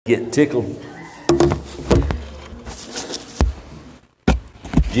Get tickled.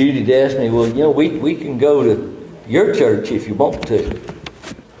 Judy asked me, well, we can go to your church if you want to.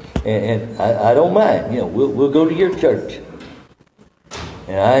 And I don't mind. We'll go to your church.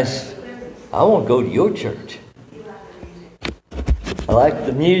 And I want to go to your church. I like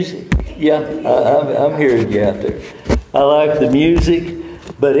the music. Yeah, I'm hearing you out there. I like the music,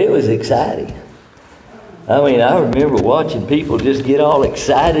 but it was exciting. I remember watching people just get all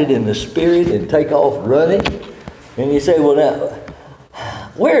excited in the spirit and take off running. And you say, well, now,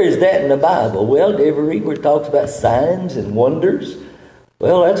 where is that in the Bible? Well, do you ever read where it talks about signs and wonders?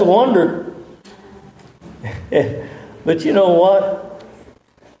 Well, that's a wonder. But you know what?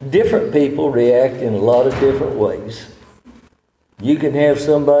 Different people react in a lot of different ways. You can have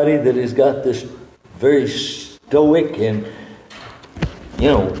somebody that has got this very stoic and,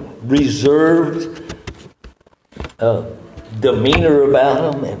 reserved demeanor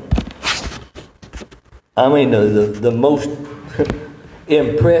about them. And the most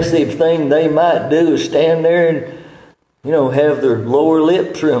impressive thing they might do is stand there and, have their lower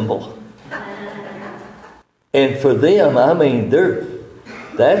lip tremble. And for them,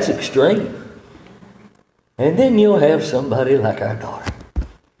 that's extreme. And then you'll have somebody like our daughter.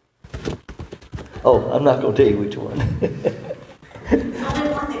 Oh, I'm not going to tell you which one.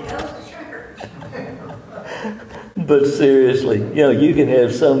 But seriously, you can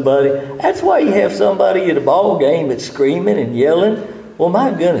have somebody. That's why you have somebody at a ball game that's screaming and yelling. Well, my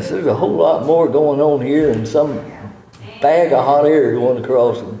goodness, there's a whole lot more going on here than some bag of hot air going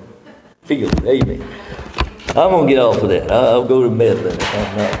across the field. Amen. I'm going to get off of that. I'll go to meddling if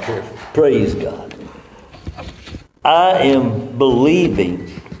I'm not careful. Praise God. I am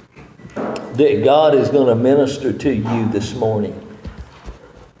believing that God is going to minister to you this morning.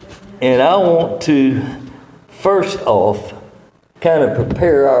 And I want to, first off, kind of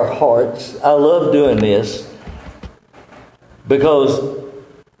prepare our hearts. I love doing this because,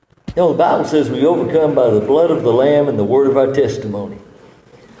 the Bible says we overcome by the blood of the Lamb and the word of our testimony.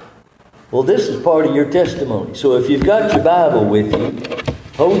 Well, this is part of your testimony. So if you've got your Bible with you,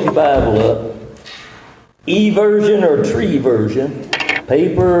 hold your Bible up. E-version or tree version,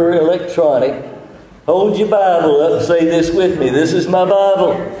 paper or electronic. Hold your Bible up and say this with me. This is my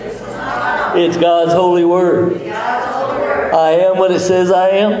Bible. It's God's holy word. I am what it says I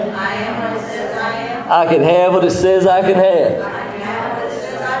am. I can have what it says I can have.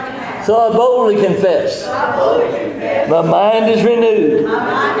 So I boldly confess. My mind is renewed.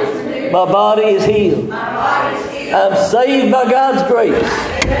 My body is healed. I'm saved by God's grace.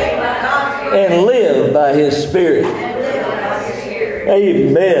 And live by His Spirit.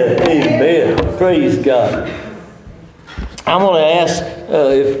 Amen. Amen. Praise God. I'm going to ask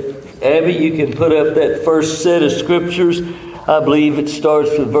if Abby, you can put up that first set of scriptures. I believe it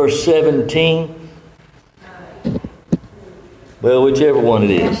starts with verse 17. Well, whichever one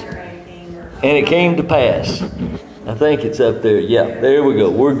it is. And it came to pass. I think it's up there. Yeah, there we go.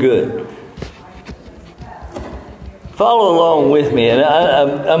 We're good. Follow along with me. And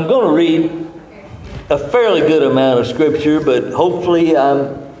I'm going to read a fairly good amount of scripture, but hopefully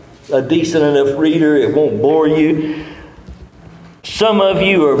I'm a decent enough reader. It won't bore you. Some of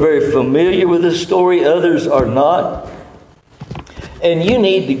you are very familiar with this story. Others are not. And you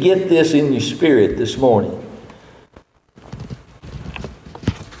need to get this in your spirit this morning.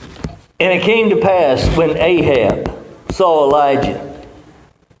 And it came to pass when Ahab saw Elijah.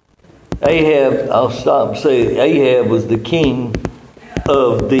 I'll stop and say Ahab was the king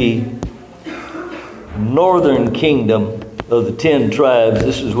of the northern kingdom of the 10 tribes.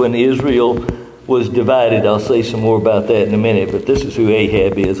 This is when Israel was divided. I'll say some more about that in a minute, but this is who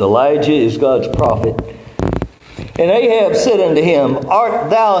Ahab is. Elijah is God's prophet. And Ahab said unto him, Art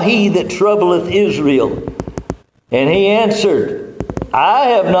thou he that troubleth Israel? And he answered, I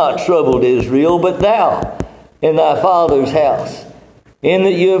have not troubled Israel, but thou in thy father's house, in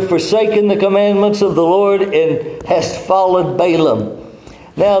that you have forsaken the commandments of the Lord and hast followed Balaam.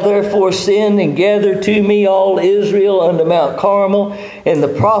 Now therefore send and gather to me all Israel unto Mount Carmel, and the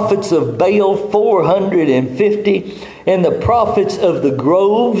prophets of Baal 450, and the prophets of the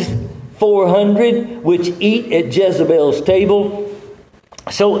groves 400, which eat at Jezebel's table.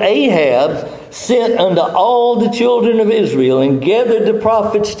 So Ahab sent unto all the children of Israel, and gathered the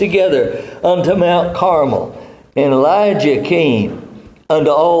prophets together unto Mount Carmel. And Elijah came unto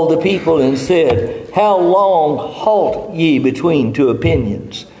all the people and said, How long halt ye between two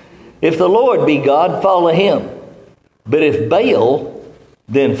opinions? If the Lord be God, follow him. But if Baal,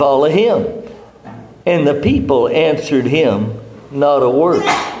 then follow him. And the people answered him not a word.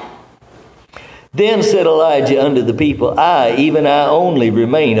 Then said Elijah unto the people, I, even I only,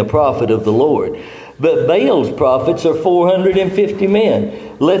 remain a prophet of the Lord. But Baal's prophets are 450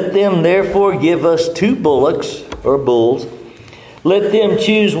 men. Let them therefore give us 2 bullocks, or bulls. Let them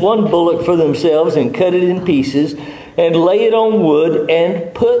choose 1 bullock for themselves, and cut it in pieces, and lay it on wood,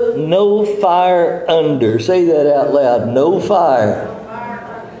 and put no fire under. Say that out loud. No fire.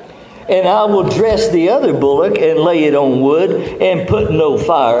 And I will dress the other bullock, and lay it on wood, and put no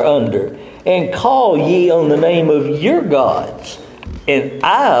fire under. And call ye on the name of your gods. And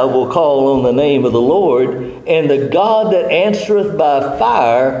I will call on the name of the Lord, and the God that answereth by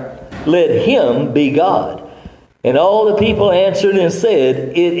fire, let him be God. And all the people answered and said,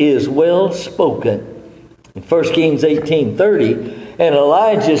 It is well spoken. In 1 Kings 18:30, and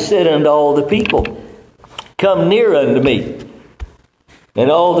Elijah said unto all the people, Come near unto me. And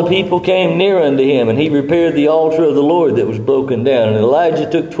all the people came near unto him, and he repaired the altar of the Lord that was broken down. And Elijah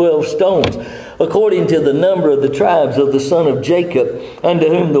took 12 stones, according to the number of the tribes of the son of Jacob, unto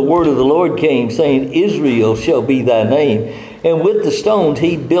whom the word of the Lord came, saying, Israel shall be thy name. And with the stones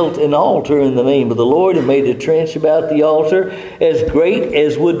he built an altar in the name of the Lord, and made a trench about the altar as great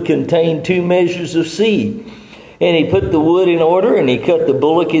as would contain 2 measures of seed. And he put the wood in order, and he cut the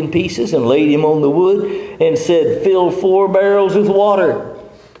bullock in pieces, and laid him on the wood, and said, Fill 4 barrels with water,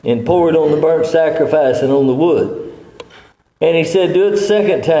 and pour it on the burnt sacrifice and on the wood. And he said, Do it the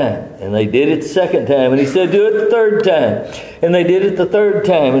 2nd time. And they did it the 2nd time. And he said, Do it the 3rd time. And they did it the 3rd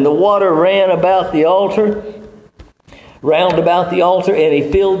time. And the water ran about the altar, round about the altar, and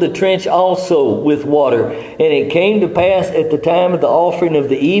he filled the trench also with water. And it came to pass at the time of the offering of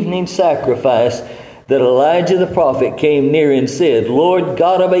the evening sacrifice, that Elijah the prophet came near and said, Lord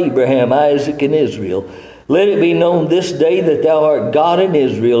God of Abraham, Isaac, and Israel, let it be known this day that thou art God in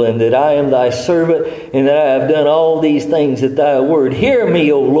Israel, and that I am thy servant, and that I have done all these things at thy word. Hear me,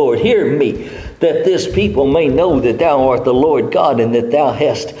 O Lord, hear me, that this people may know that thou art the Lord God, and that thou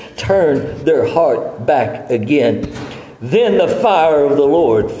hast turned their heart back again. Then the fire of the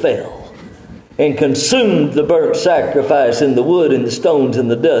Lord fell, and consumed the burnt sacrifice, and the wood, and the stones, and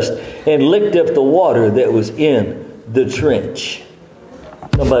the dust, and licked up the water that was in the trench.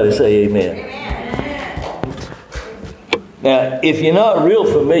 Somebody say amen. Now, if you're not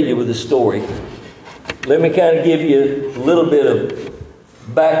real familiar with the story, let me kind of give you a little bit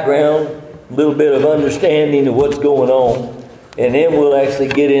of background, a little bit of understanding of what's going on, and then we'll actually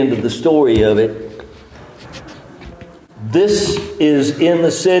get into the story of it. This is in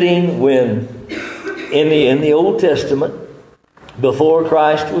the setting when in the Old Testament, before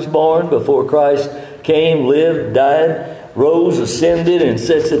Christ was born, before Christ came, lived, died, rose, ascended, and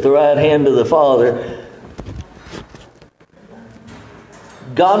sits at the right hand of the Father,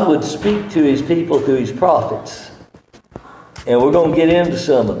 God would speak to his people through his prophets. And we're going to get into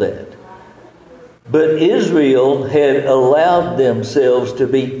some of that. But Israel had allowed themselves to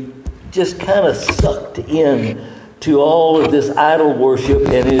be just kind of sucked in to all of this idol worship,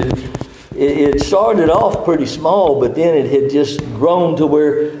 and it started off pretty small, but then it had just grown to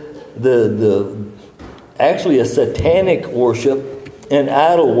where actually a satanic worship and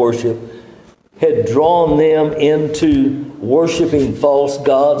idol worship had drawn them into worshiping false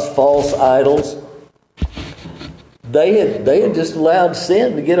gods, false idols. They had just allowed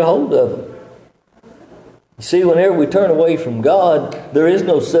sin to get a hold of them. You see, whenever we turn away from God, there is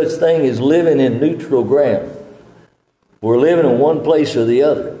no such thing as living in neutral ground. We're living in one place or the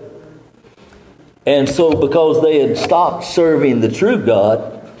other. And so because they had stopped serving the true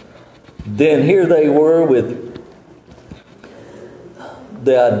God, then here they were with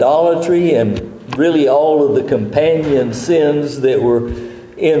the idolatry and really all of the companion sins that were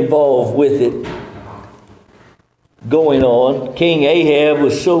involved with it going on. King Ahab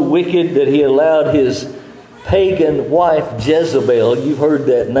was so wicked that he allowed his pagan wife Jezebel, you've heard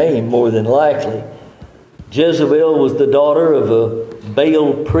that name more than likely. Jezebel was the daughter of a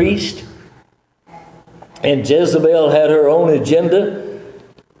Baal priest, and Jezebel had her own agenda.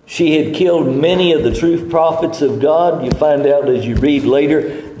 She had killed many of the true prophets of God. You find out as you read later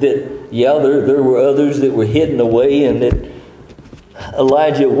that, there were others that were hidden away, and that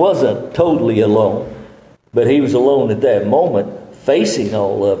Elijah wasn't totally alone. But he was alone at that moment, facing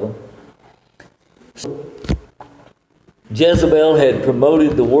all of them. So Jezebel had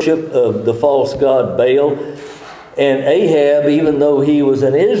promoted the worship of the false god Baal, and Ahab, even though he was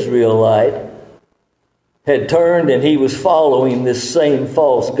an Israelite, had turned and he was following this same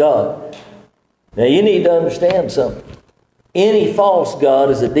false god. Now you need to understand something. Any false god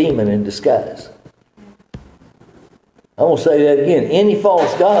is a demon in disguise. I'm going to say that again. Any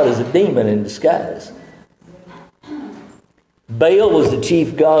false god is a demon in disguise. Baal was the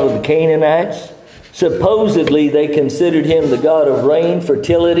chief god of the Canaanites. Supposedly, they considered him the god of rain,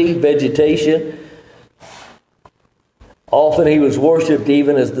 fertility, vegetation. Often he was worshipped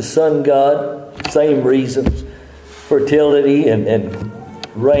even as the sun god. Same reasons. Fertility and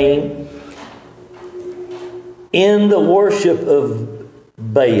rain. In the worship of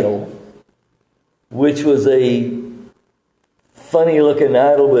Baal, which was a funny looking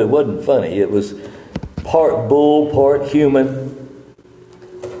idol, but it wasn't funny. It was part bull, part human.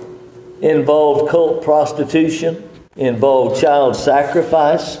 Involved cult prostitution, involved child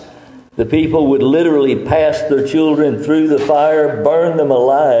sacrifice. The people would literally pass their children through the fire, burn them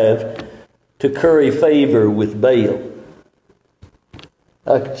alive to curry favor with Baal.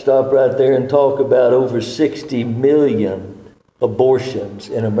 I could stop right there and talk about over 60 million abortions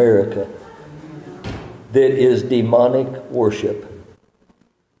in America that is demonic worship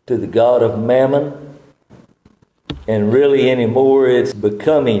to the god of Mammon. And really anymore, it's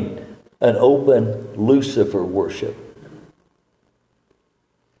becoming an open Lucifer worship.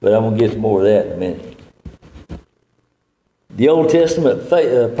 But I'm going to get to more of that in a minute. The Old Testament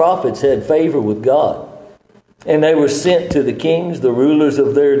prophets had favor with God. And they were sent to the kings, the rulers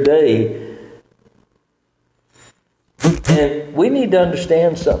of their day. And we need to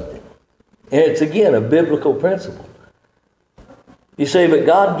understand something. And it's, again, a biblical principle. You say, but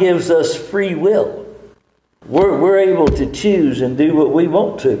God gives us free will. We're able to choose and do what we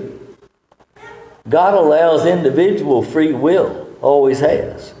want to. God allows individual free will, always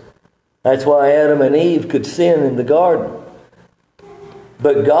has. That's why Adam and Eve could sin in the garden.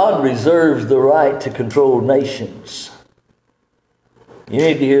 But God reserves the right to control nations. You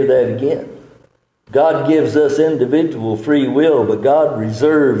need to hear that again. God gives us individual free will, but God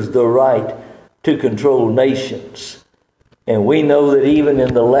reserves the right to control nations. And we know that even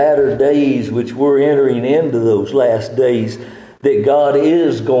in the latter days, which we're entering into those last days, that God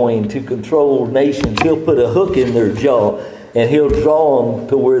is going to control nations. He'll put a hook in their jaw and He'll draw them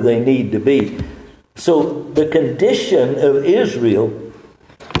to where they need to be. So the condition of Israel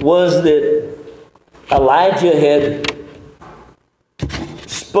was that Elijah had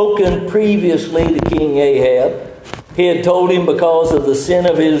spoken previously to King Ahab. He had told him because of the sin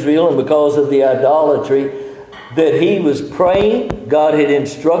of Israel and because of the idolatry that he was praying. God had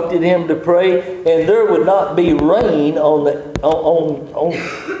instructed him to pray, and there would not be rain on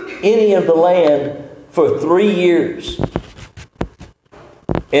any of the land for 3 years.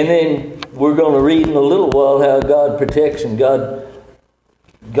 And then we're going to read in a little while how God protects and God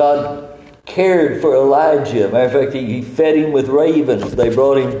cared for Elijah. Matter of fact, he fed him with ravens. They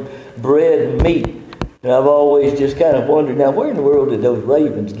brought him bread and meat. And I've always just kind of wondered, now where in the world did those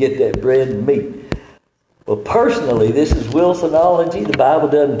ravens get that bread and meat? Well, personally, this is Wilsonology. The Bible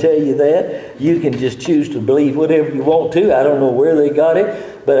doesn't tell you that. You can just choose to believe whatever you want to. I don't know where they got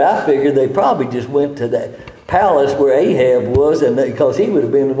it, but I figured they probably just went to that palace where Ahab was, and because he would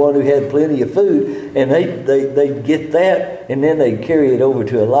have been the one who had plenty of food, and they'd get that, and then they'd carry it over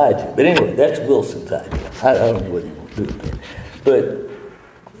to Elijah. But anyway, that's Wilson's idea. I don't know what he wants to do with that.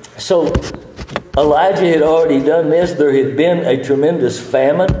 But so Elijah had already done this. There had been a tremendous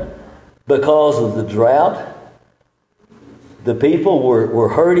famine because of the drought. The people were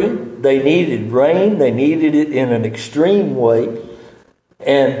hurting. They needed rain. They needed it in an extreme way.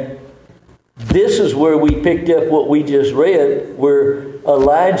 And this is where we picked up what we just read, where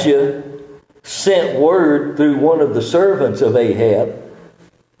Elijah sent word through one of the servants of Ahab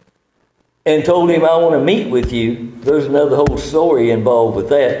and told him, I want to meet with you. There's another whole story involved with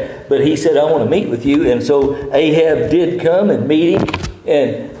that. But he said, I want to meet with you. And so Ahab did come and meet him.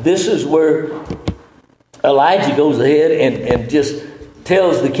 And this is where Elijah goes ahead and just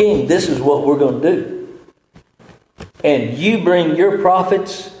tells the king, this is what we're going to do. And you bring your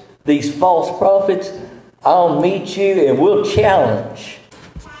prophets, these false prophets, I'll meet you and we'll challenge.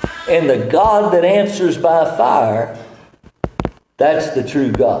 And the God that answers by fire, that's the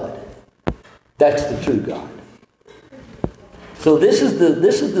true God. That's the true God. So this is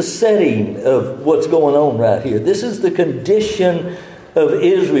the setting of what's going on right here. This is the condition of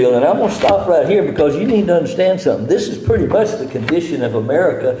Israel. And I'm going to stop right here because you need to understand something. This is pretty much the condition of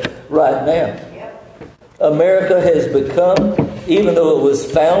America right now. America has become, even though it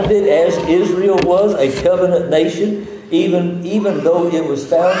was founded as Israel was, a covenant nation, even though it was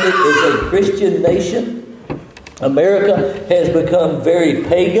founded as a Christian nation, America has become very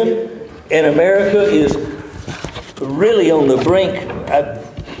pagan, and America is really on the brink.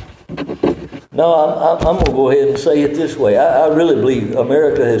 I'm going to go ahead and say it this way. I really believe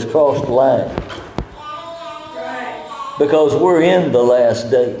America has crossed the line. Because we're in the last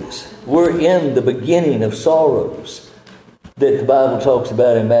days. We're in the beginning of sorrows. that the Bible talks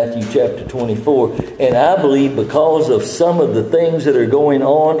about in Matthew chapter 24. And I believe because of some of the things that are going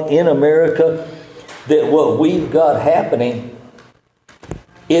on in America, that what we've got happening,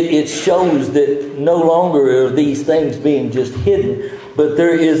 it shows that no longer are these things being just hidden, but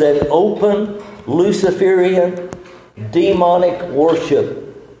there is an open Luciferian demonic worship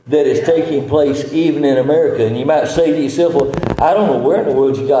that is taking place even in America. And you might say to yourself, well, I don't know where in the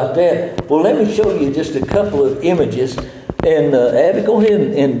world you got that. Well, let me show you just a couple of images. And Abby, go ahead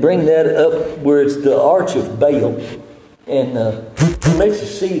and bring that up where it's the Arch of Baal. And let you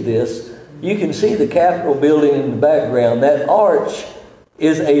see this. You can see the Capitol building in the background. That arch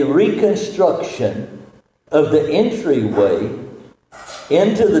is a reconstruction of the entryway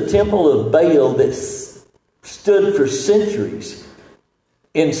into the temple of Baal that stood for centuries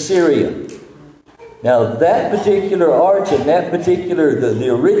in Syria. Now that particular arch and that particular,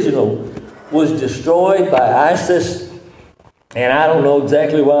 the original, was destroyed by ISIS. And I don't know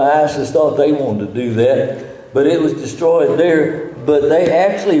exactly why ISIS thought they wanted to do that, but it was destroyed there. But they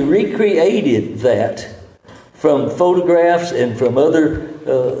actually recreated that from photographs and from other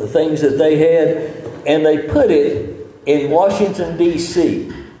things that they had, and they put it in Washington,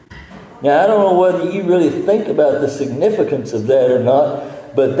 D.C. Now, I don't know whether you really think about the significance of that or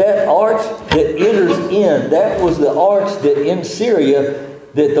not, but that arch that enters in, that was the arch that in Syria,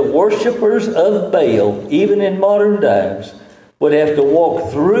 that the worshipers of Baal, even in modern times, would have to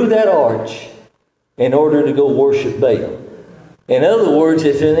walk through that arch in order to go worship Baal. In other words,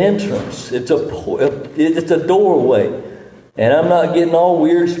 it's an entrance. It's a doorway. And I'm not getting all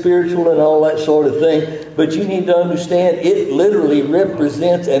weird spiritual and all that sort of thing, but you need to understand it literally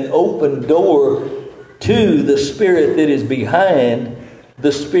represents an open door to the spirit that is behind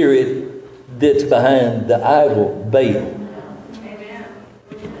the spirit that's behind the idol Baal. Amen.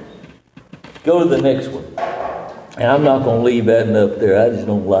 Go to the next one. And I'm not going to leave that one up there. I just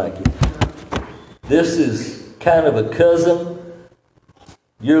don't like it. This is kind of a cousin.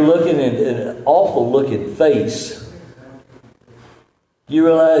 You're looking at an awful looking face. You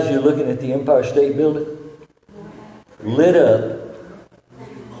realize you're looking at the Empire State Building? Lit up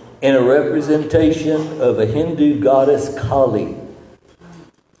in a representation of a Hindu goddess Kali,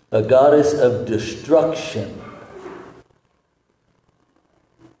 a goddess of destruction,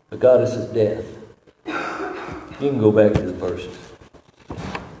 a goddess of death. You can go back to the verses.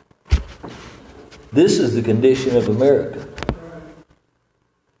 This is the condition of America.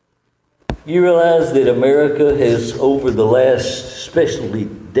 You realize that America has, over the last, especially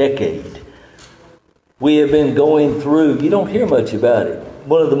decade, we have been going through, you don't hear much about it,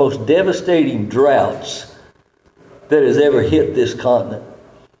 one of the most devastating droughts that has ever hit this continent.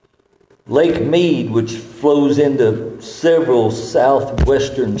 Lake Mead, which flows into several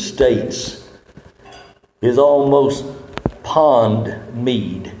southwestern states, is almost pond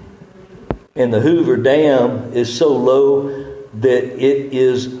mead. And the Hoover Dam is so low that it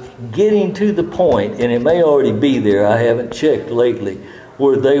is getting to the point, and it may already be there, I haven't checked lately,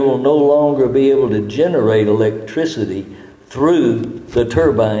 where they will no longer be able to generate electricity through the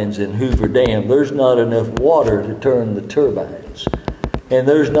turbines in Hoover Dam. There's not enough water to turn the turbines. And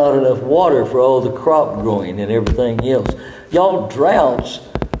there's not enough water for all the crop growing and everything else. Y'all, droughts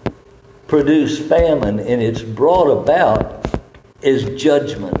produce famine, and it's brought about as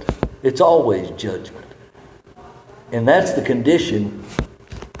judgment. It's always judgment. And that's the condition,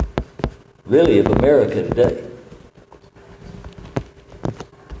 really, of America today.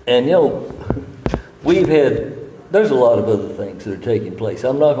 And there's a lot of other things that are taking place.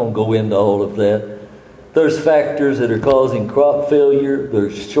 I'm not going to go into all of that. There's factors that are causing crop failure.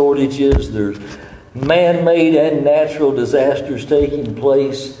 There's shortages. There's man-made and natural disasters taking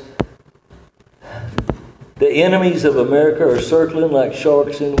place. The enemies of America are circling like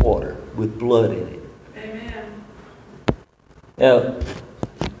sharks in water with blood in it. Amen. Now,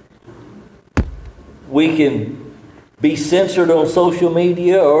 we can be censored on social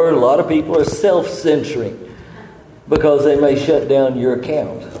media, or a lot of people are self-censoring because they may shut down your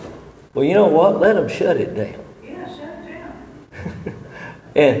account. Well, you know what? Let them shut it down. Yeah, shut it down.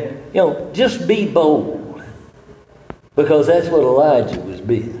 And, just be bold, because that's what Elijah was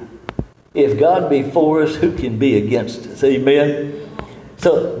being. If God be for us, who can be against us? Amen?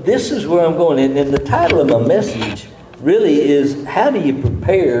 So this is where I'm going. And the title of my message really is, how do you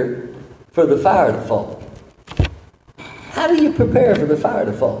prepare for the fire to fall? How do you prepare for the fire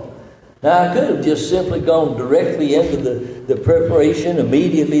to fall? Now, I could have just simply gone directly into the preparation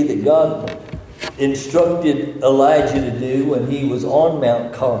immediately that God instructed Elijah to do when he was on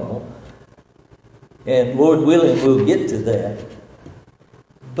Mount Carmel. And Lord willing, we'll get to that.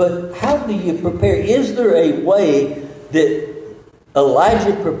 But how do you prepare? Is there a way that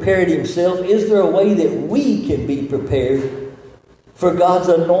Elijah prepared himself. Is there a way that we can be prepared for God's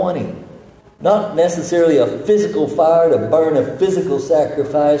anointing? Not necessarily a physical fire to burn a physical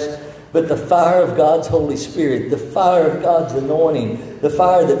sacrifice, but the fire of God's Holy Spirit, the fire of God's anointing, the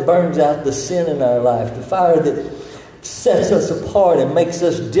fire that burns out the sin in our life, the fire that sets us apart and makes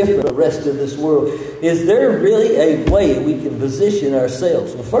us different from the rest of this world. Is there really a way we can position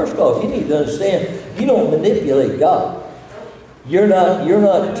ourselves? Well, first off, you need to understand, you don't manipulate God. You're not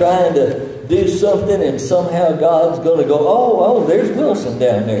trying to do something and somehow God's going to go, oh, there's Wilson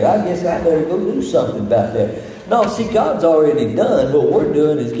down there. I guess I better go do something about that. No, see, God's already done. What we're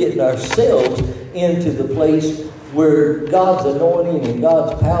doing is getting ourselves into the place where God's anointing and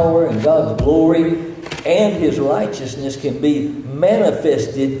God's power and God's glory and His righteousness can be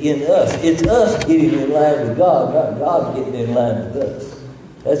manifested in us. It's us getting in line with God, not God getting in line with us.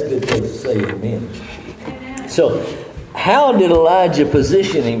 That's a good place to say amen. So, how did Elijah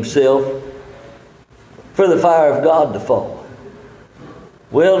position himself for the fire of God to fall?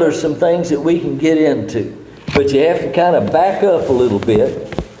 Well, there's some things that we can get into, but you have to kind of back up a little bit.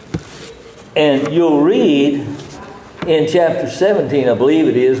 And you'll read in chapter 17, I believe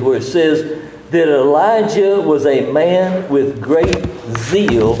it is, where it says that Elijah was a man with great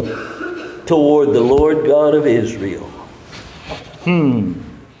zeal toward the Lord God of Israel.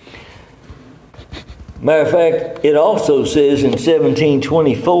 Matter of fact, it also says in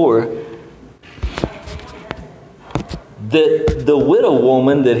 17:24 that the widow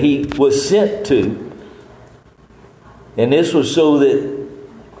woman that he was sent to, and this was so that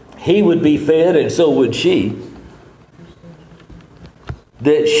he would be fed and so would she,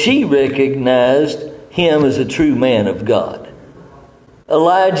 that she recognized him as a true man of God.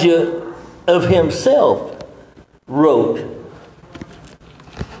 Elijah of himself wrote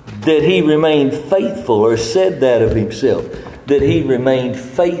that he remained faithful, or said that of himself, that he remained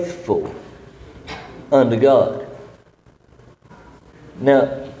faithful unto God.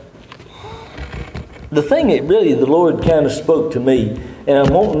 Now, the thing that really the Lord kind of spoke to me, and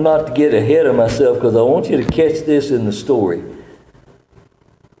I'm wanting not to get ahead of myself because I want you to catch this in the story.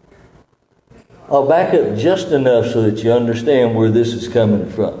 I'll back up just enough so that you understand where this is coming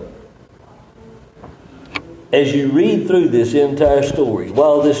from. As you read through this entire story,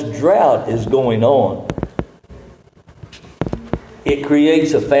 while this drought is going on, it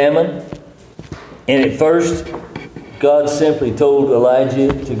creates a famine. And at first, God simply told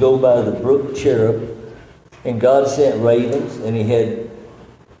Elijah to go by the brook Cherith, and God sent ravens, and he had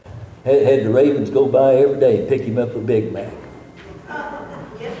the ravens go by every day and pick him up a Big Mac.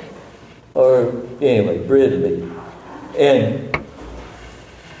 Or anyway, bread and meat. And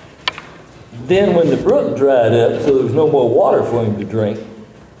then when the brook dried up, so there was no more water for him to drink,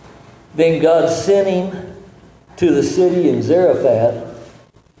 then God sent him to the city in Zarephath,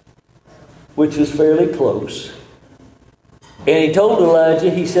 which was fairly close. And he told Elijah,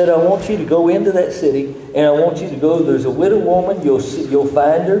 he said, I want you to go into that city, and I want you to go, there's a widow woman, you'll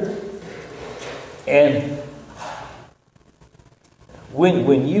find her, and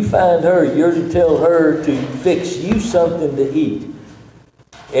when you find her, you're to tell her to fix you something to eat,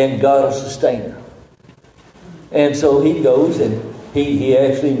 and God will sustain her. And so he goes, and he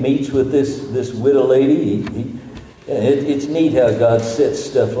actually meets with this widow lady. It's neat how God sets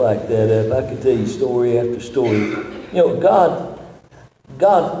stuff like that up. I could tell you story after story. You know,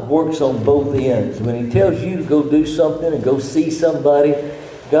 God works on both ends. When He tells you to go do something and go see somebody,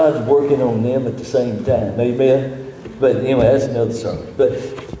 God's working on them at the same time. Amen? But anyway, that's another sermon. But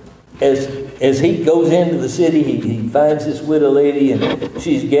as he goes into the city, he finds this widow lady, and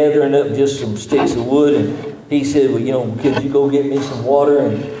she's gathering up just some sticks of wood. And he said, well, could you go get me some water?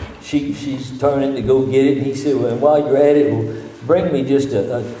 And she's turning to go get it. And he said, well, while you're at it, well, bring me just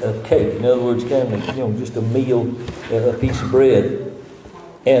a cake. In other words, kind of, just a meal, a piece of bread.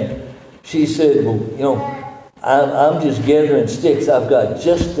 And she said, well, I'm just gathering sticks. I've got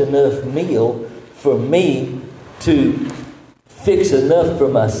just enough meal for me to fix enough for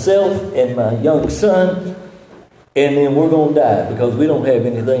myself and my young son, and then we're going to die because we don't have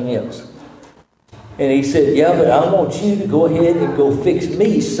anything else. And he said, yeah, but I want you to go ahead and go fix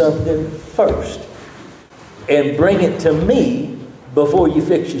me something first and bring it to me before you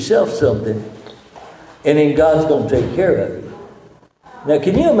fix yourself something, and then God's going to take care of it. Now,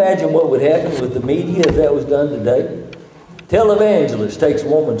 can you imagine what would happen with the media if that was done today? Televangelist takes a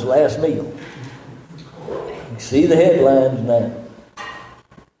woman's last meal. You see the headlines now.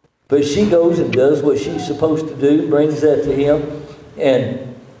 But she goes and does what she's supposed to do, brings that to him.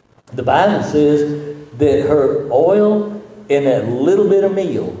 And the Bible says that her oil and that little bit of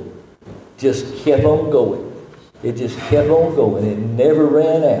meal just kept on going. It just kept on going. It never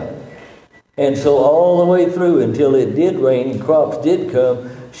ran out. And so all the way through until it did rain and crops did come,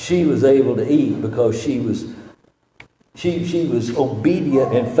 she was able to eat because she was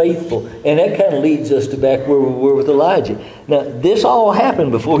obedient and faithful. And that kind of leads us to back where we were with Elijah. Now, this all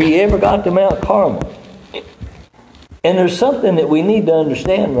happened before he ever got to Mount Carmel. And there's something that we need to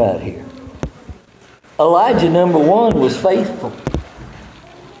understand right here. Elijah, number one, was faithful.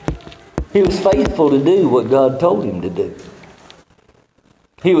 He was faithful to do what God told him to do.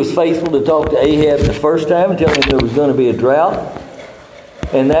 He was faithful to talk to Ahab the first time and tell him there was going to be a drought.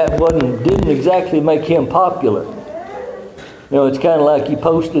 And that didn't exactly make him popular. You know, it's kind of like you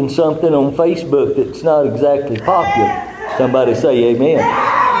posting something on Facebook that's not exactly popular. Somebody say amen.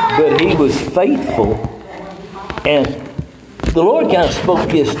 But he was faithful. And the Lord kind of spoke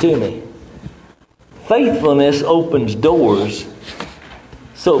this to me. Faithfulness opens doors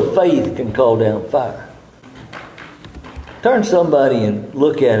so faith can call down fire. Turn somebody and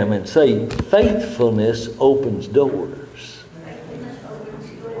look at him and say, faithfulness opens doors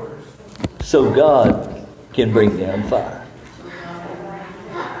so God can bring down fire.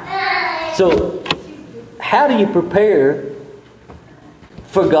 So, how do you prepare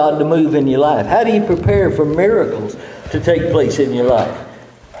for God to move in your life? How do you prepare for miracles to take place in your life?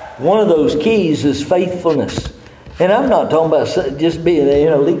 One of those keys is faithfulness. And I'm not talking about just being in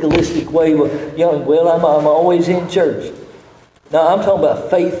a legalistic way. Well, I'm always in church. No, I'm talking about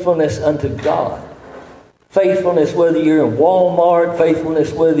faithfulness unto God. Faithfulness whether you're in Walmart,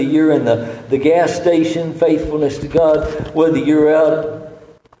 faithfulness whether you're in the gas station, faithfulness to God, whether you're out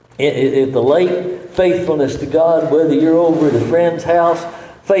at the lake, faithfulness to God, whether you're over at a friend's house,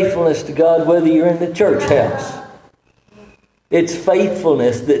 faithfulness to God, whether you're in the church house. It's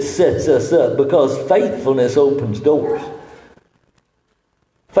faithfulness that sets us up because faithfulness opens doors.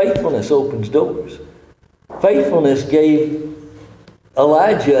 Faithfulness opens doors. Faithfulness gave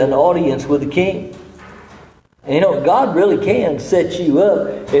Elijah an audience with the king. And you know, God really can set you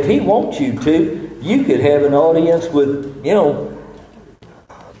up. If He wants you to, you could have an audience with,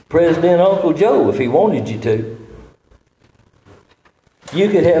 President Uncle Joe if He wanted you to. You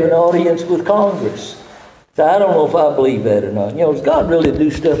could have an audience with Congress. So I don't know if I believe that or not. Does God really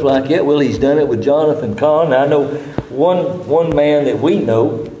do stuff like that? Well, He's done it with Jonathan Cahn. I know one man that we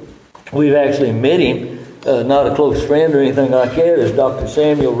know, we've actually met him, not a close friend or anything like that, is Dr.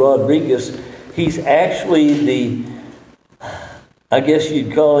 Samuel Rodriguez. He's actually I guess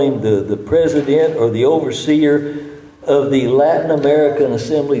you'd call him the president or the overseer of the Latin American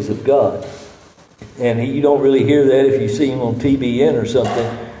Assemblies of God. And you don't really hear that if you see him on TBN or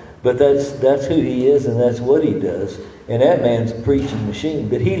something. But that's who he is and that's what he does. And that man's a preaching machine.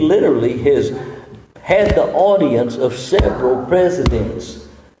 But he literally has had the audience of several presidents.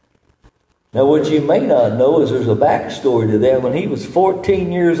 Now what you may not know is there's a backstory to that. When he was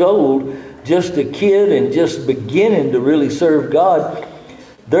 14 years old, just a kid and just beginning to really serve God,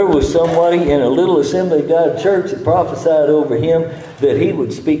 there was somebody in a little Assembly of God church that prophesied over him that he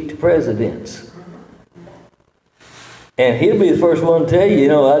would speak to presidents. And he'll be the first one to tell you,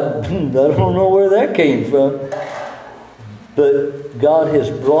 I don't know where that came from. But God has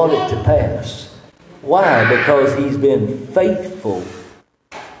brought it to pass. Why? Because he's been faithful,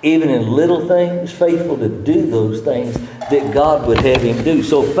 even in little things, faithful to do those things that God would have him do.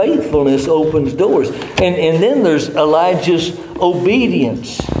 So faithfulness opens doors. And then there's Elijah's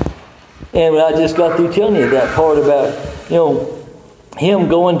obedience. And I just got through telling you that part about, him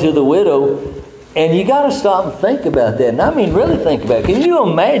going to the widow. And you got to stop and think about that. And I mean, really think about it. Can you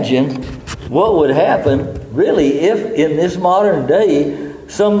imagine what would happen, really, if in this modern day,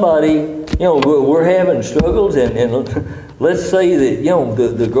 somebody, we're having struggles and let's say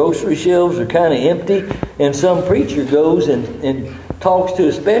that, the grocery shelves are kind of empty and some preacher goes and talks to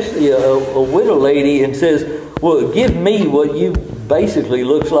especially a widow lady and says, well, give me what you basically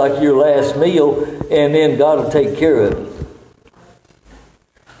looks like your last meal and then God will take care of it.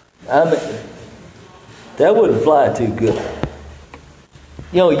 I mean, that wouldn't fly too good.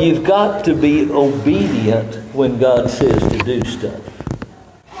 You've got to be obedient when God says to do stuff.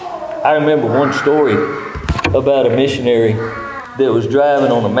 I remember one story about a missionary that was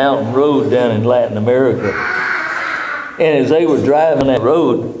driving on a mountain road down in Latin America. And as they were driving that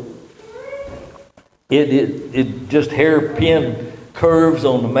road, it just hairpin curves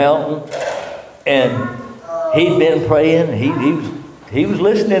on the mountain. And he'd been praying. He was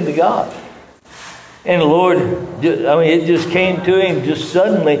listening to God. And the Lord, it just came to him just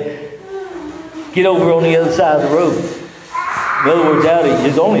suddenly, get over on the other side of the road. In other words,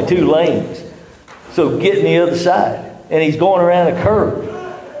 there's only 2 lanes. So get on the other side. And he's going around a curve.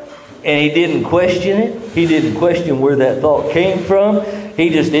 And he didn't question it. He didn't question where that thought came from. He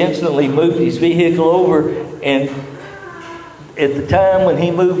just instantly moved his vehicle over. And at the time when he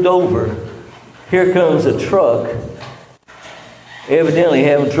moved over, here comes a truck, evidently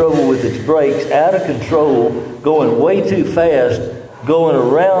having trouble with its brakes, out of control, going way too fast, going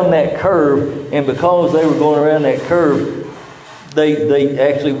around that curve. And because they were going around that curve, they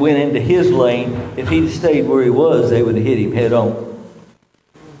actually went into his lane. If he'd stayed where he was, they would have hit him head on.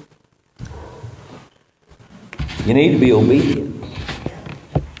 You need to be obedient.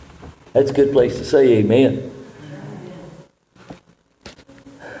 That's a good place to say amen.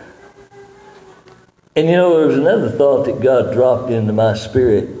 And you know, there was another thought that God dropped into my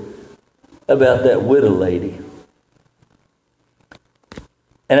spirit about that widow lady.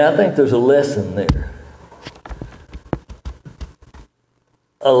 And I think there's a lesson there.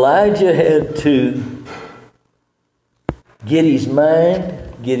 Elijah had to get his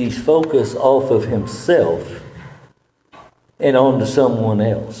mind, get his focus off of himself and onto someone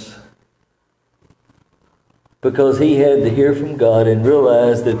else. Because he had to hear from God and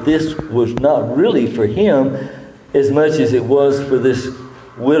realize that this was not really for him as much as it was for this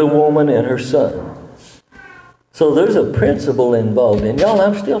widow woman and her son. So there's a principle involved. And y'all,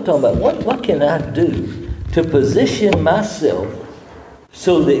 I'm still talking about what can I do to position myself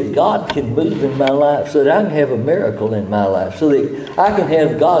so that God can move in my life, so that I can have a miracle in my life, so that I can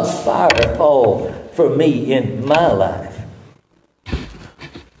have God's fire fall for me in my life.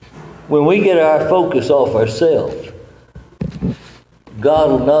 When we get our focus off ourselves, God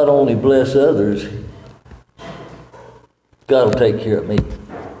will not only bless others, God will take care of me.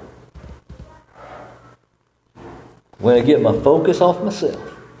 When I get my focus off myself,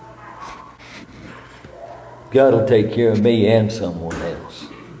 God will take care of me and someone else.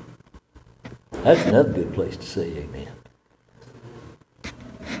 That's another good place to say amen.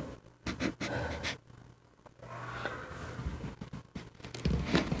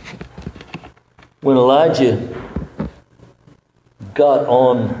 When Elijah got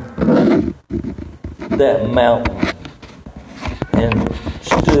on that mountain and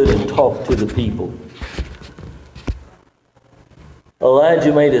stood and talked to the people,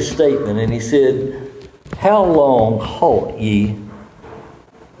 Elijah made a statement and he said, "How long halt ye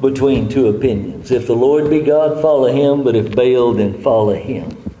between two opinions? If the Lord be God, follow him, but if Baal, then follow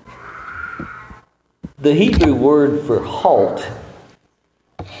him." The Hebrew word for halt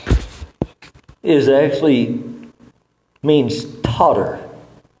is actually means totter.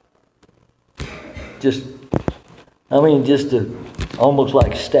 Just to almost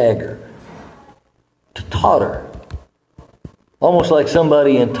like stagger. To totter. Almost like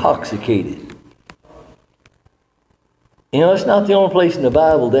somebody intoxicated. You know, it's not the only place in the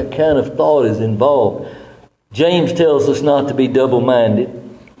Bible that kind of thought is involved. James tells us not to be double-minded.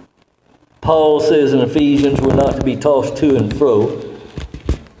 Paul says in Ephesians we're not to be tossed to and fro.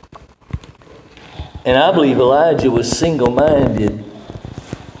 And I believe Elijah was single-minded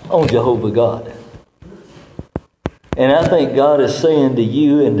on Jehovah God. And I think God is saying to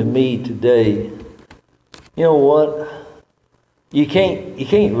you and to me today, you know what? You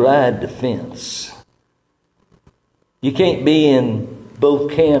can't ride the fence. You can't be in both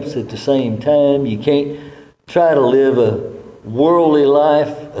camps at the same time. You can't try to live a worldly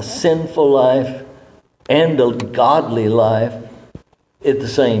life, a sinful life, and a godly life at the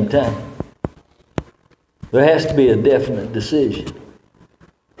same time. There has to be a definite decision.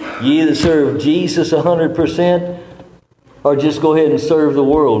 You either serve Jesus 100% or just go ahead and serve the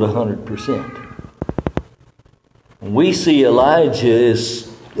world 100%. We see Elijah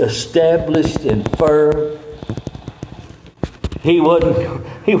is established and firm. He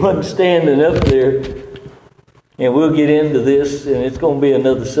wasn't standing up there, and we'll get into this, and it's going to be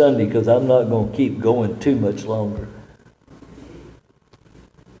another Sunday because I'm not going to keep going too much longer.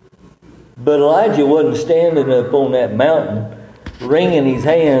 But Elijah wasn't standing up on that mountain, wringing his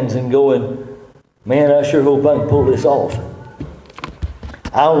hands and going, "Man, I sure hope I can pull this off.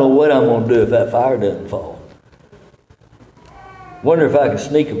 I don't know what I'm going to do if that fire doesn't fall. Wonder if I can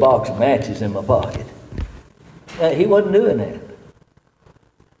sneak a box of matches in my pocket." He wasn't doing that.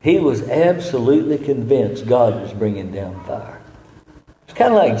 He was absolutely convinced God was bringing down fire. It's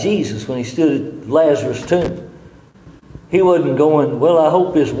kind of like Jesus when he stood at Lazarus' tomb. He wasn't going, "Well, I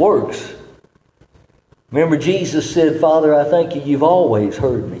hope this works." Remember, Jesus said, "Father, I thank you, you've always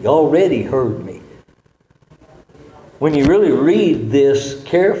heard me, already heard me." When you really read this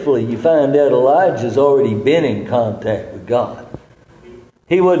carefully, you find out Elijah's already been in contact with God.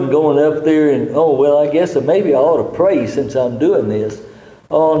 He wasn't going up there and, "Oh, well, I guess maybe I ought to pray since I'm doing this."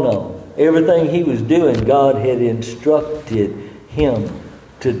 Oh, no. Everything he was doing, God had instructed him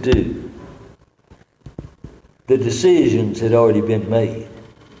to do. The decisions had already been made.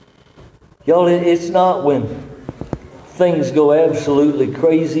 Y'all, it's not when things go absolutely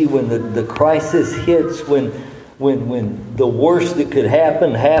crazy, when the crisis hits, when the worst that could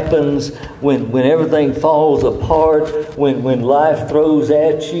happen happens, when everything falls apart, when life throws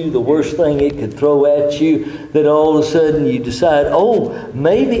at you the worst thing it could throw at you, that all of a sudden you decide, oh,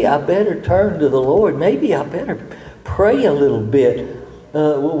 maybe I better turn to the Lord. Maybe I better pray a little bit.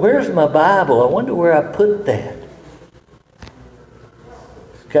 Where's my Bible? I wonder where I put that.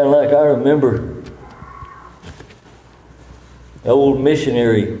 It's kind of like I remember an old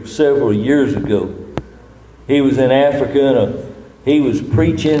missionary several years ago. He was in Africa and he was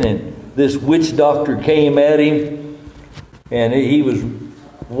preaching, and this witch doctor came at him, and he was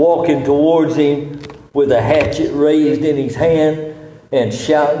walking towards him with a hatchet raised in his hand and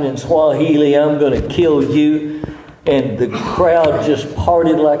shouting in Swahili, "I'm going to kill you." And the crowd just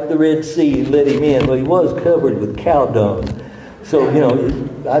parted like the Red Sea and let him in. Well, he was covered with cow dung, so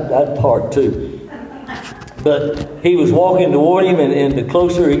I'd part too. But he was walking toward him, and the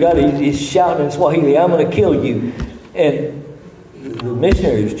closer he got, he's shouting in Swahili, "I'm going to kill you." And the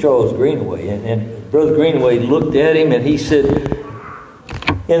missionary was Charles Greenaway. And Brother Greenaway looked at him and he said,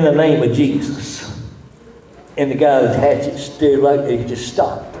 "In the name of Jesus." And the guy with the hatchet stared like he just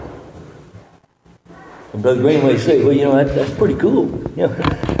stopped. And Brother Greenaway said, "Well, that's pretty cool.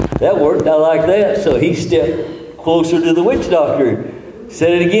 That worked. I like that." So he stepped closer to the witch doctor,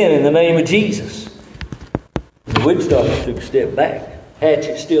 said it again, "In the name of Jesus." The witch doctor took a step back,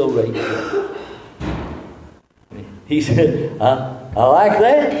 hatchet still raised. He said, I like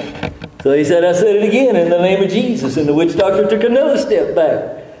that. So he said, "I said it again, in the name of Jesus." And the witch doctor took another step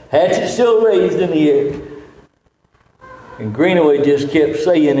back, hatchet still raised in the air. And Greenaway just kept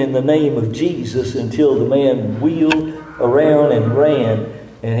saying, "In the name of Jesus," until the man wheeled around and ran.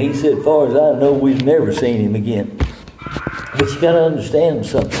 And he said, "As far as I know, we've never seen him again." But you got to understand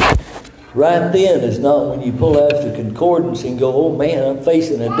something. Right then is not when you pull out the concordance and go, "Oh man, I'm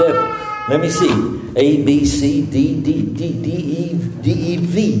facing a devil. Let me see. A, B, C, D, D, D, D, E,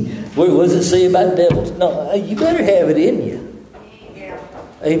 V. What does it say about devils?" No, you better have it in you.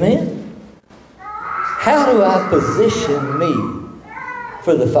 Amen? How do I position me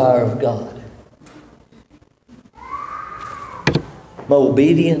for the fire of God? My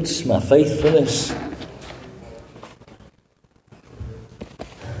obedience, my faithfulness.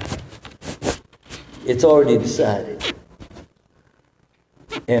 It's already decided.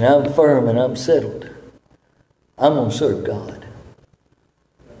 And I'm firm and I'm settled. I'm going to serve God.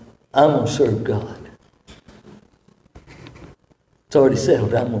 I'm going to serve God. It's already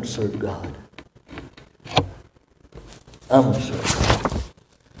settled. I'm going to serve God. I'm going to serve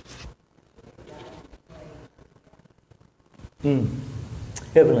God.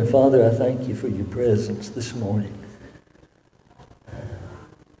 Heavenly Father, I thank you for your presence this morning.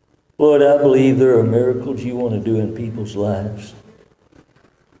 Lord, I believe there are miracles you want to do in people's lives.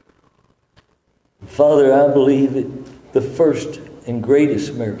 Father, I believe that the first and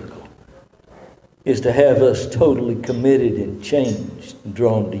greatest miracle is to have us totally committed and changed and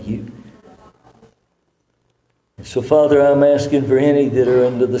drawn to you. And so, Father, I'm asking for any that are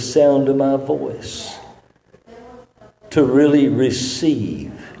under the sound of my voice to really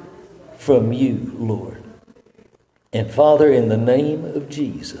receive from you, Lord. And Father, in the name of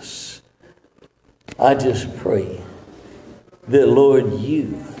Jesus, I just pray that, Lord,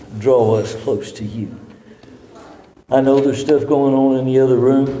 you draw us close to you. I know there's stuff going on in the other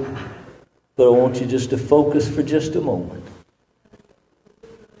room, but I want you just to focus for just a moment.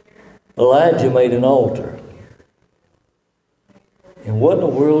 Elijah made an altar. And what in the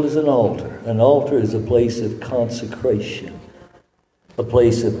world is an altar? An altar is a place of consecration, a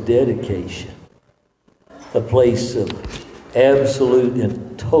place of dedication, a place of absolute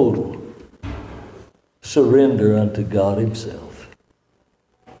and total surrender unto God Himself.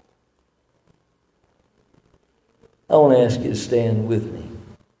 I want to ask you to stand with me,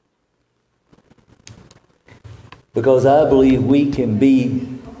 because I believe we can be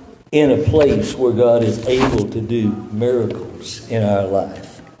in a place where God is able to do miracles in our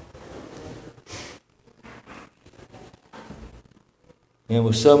life. And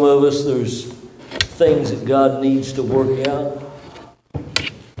with some of us, there's things that God needs to work out.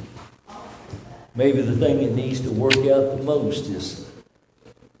 Maybe the thing that needs to work out the most is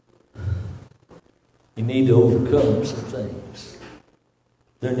you need to overcome some things.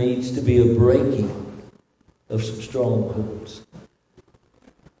 There needs to be a breaking of some strongholds.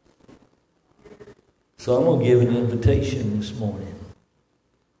 So I'm going to give an invitation this morning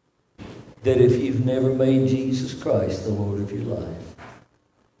that if you've never made Jesus Christ the Lord of your life,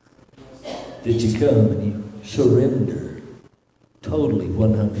 that you come and you surrender totally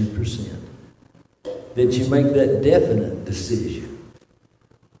 100%. That you make that definite decision.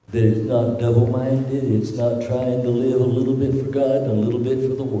 That it's not double-minded, it's not trying to live a little bit for God and a little bit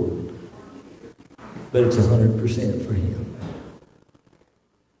for the world. But it's 100% for Him.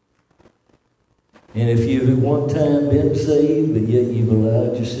 And if you've at one time been saved, but yet you've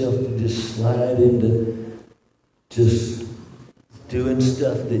allowed yourself to just slide into just doing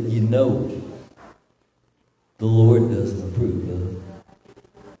stuff that you know the Lord doesn't approve of,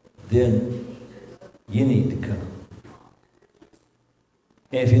 then you need to come.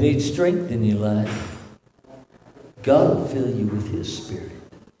 And if you need strength in your life, God will fill you with His Spirit.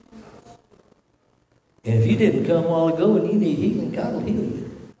 And if you didn't come a while ago and you need healing, God will heal you.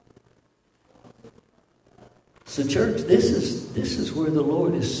 So church, this is where the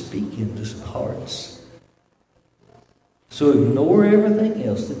Lord is speaking to some hearts. So ignore everything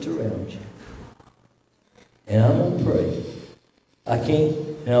else that's around you. And I'm going to pray. I can't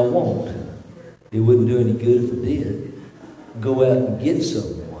and I won't. It wouldn't do any good if it did. Go out and get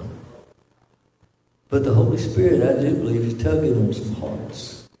someone. But the Holy Spirit, I do believe, is tugging on some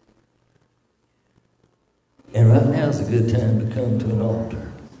hearts. And right now is a good time to come to an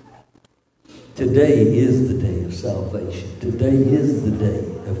altar. Today is the day of salvation. Today is the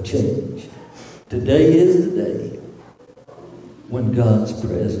day of change. Today is the day when God's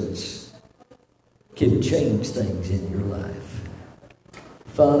presence can change things in your life.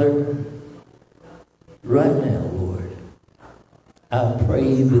 Father, right now, Lord, I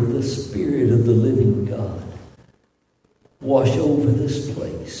pray that the Spirit of the living God wash over this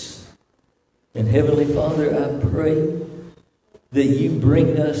place. And Heavenly Father, I pray that you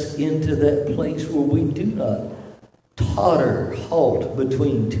bring us into that place where we do not totter, halt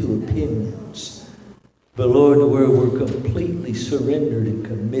between two opinions. But Lord, where we're completely surrendered and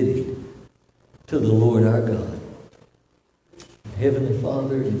committed to the Lord our God. Heavenly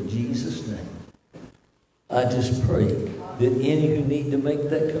Father, in Jesus' name, I just pray that any who need to make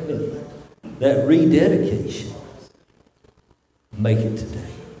that commitment, that rededication, make it today.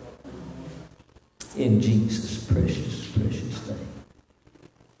 In Jesus' precious, precious name.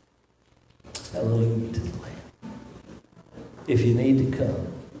 Hallelujah to the Lamb. If you need to come,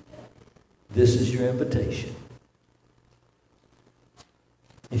 this is your invitation.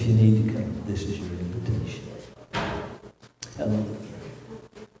 If you need to come, this is your invitation. Hallelujah.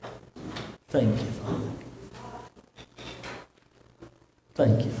 Thank you, Father.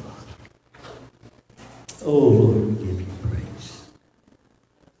 Thank you, Father. Oh, Lord, we give you praise.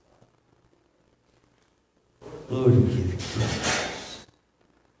 Lord, we give you praise.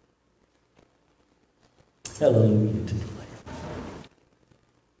 Hallelujah to the Lamb.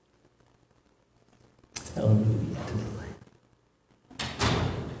 Hallelujah to the Lamb.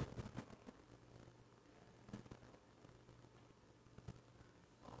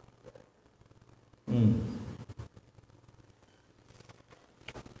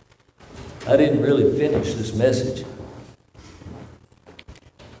 I didn't really finish this message.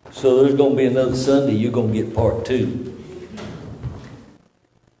 So there's going to be another Sunday. You're going to get part 2.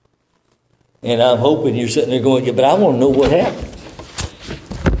 And I'm hoping you're sitting there going, yeah, but I want to know what happened.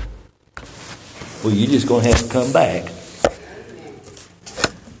 Well, you're just going to have to come back.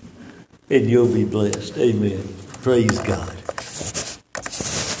 And you'll be blessed. Amen. Praise God.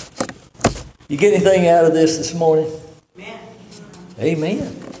 You get anything out of this morning? Amen.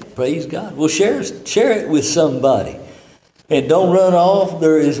 Amen. Praise God. Well, share it with somebody. And don't run off.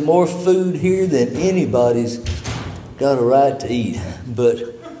 There is more food here than anybody's got a right to eat.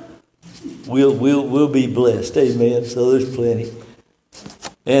 But we'll be blessed. Amen. So there's plenty.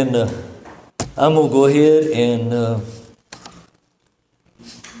 And I'm going to go ahead and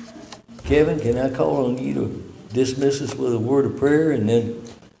Kevin, can I call on you to dismiss us with a word of prayer, and then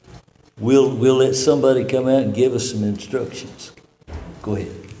we'll let somebody come out and give us some instructions. Go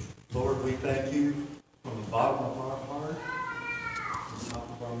ahead. Lord, we thank you from the bottom of our heart, from the top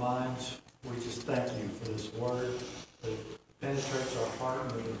of our minds. We just thank you for this word that penetrates our heart,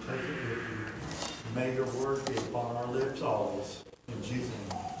 and we can take it with you. May your word be upon our lips always. In Jesus'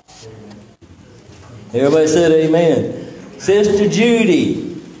 name, amen. Everybody said amen. Sister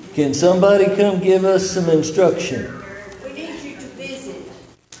Judy, can somebody come give us some instruction? We need you to visit.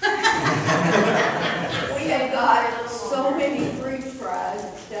 We have got so many French fries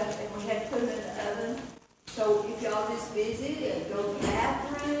and stuff, and we had to put them in the oven. So if y'all just visit and go to the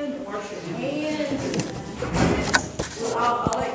bathroom and wash your hands, I'll let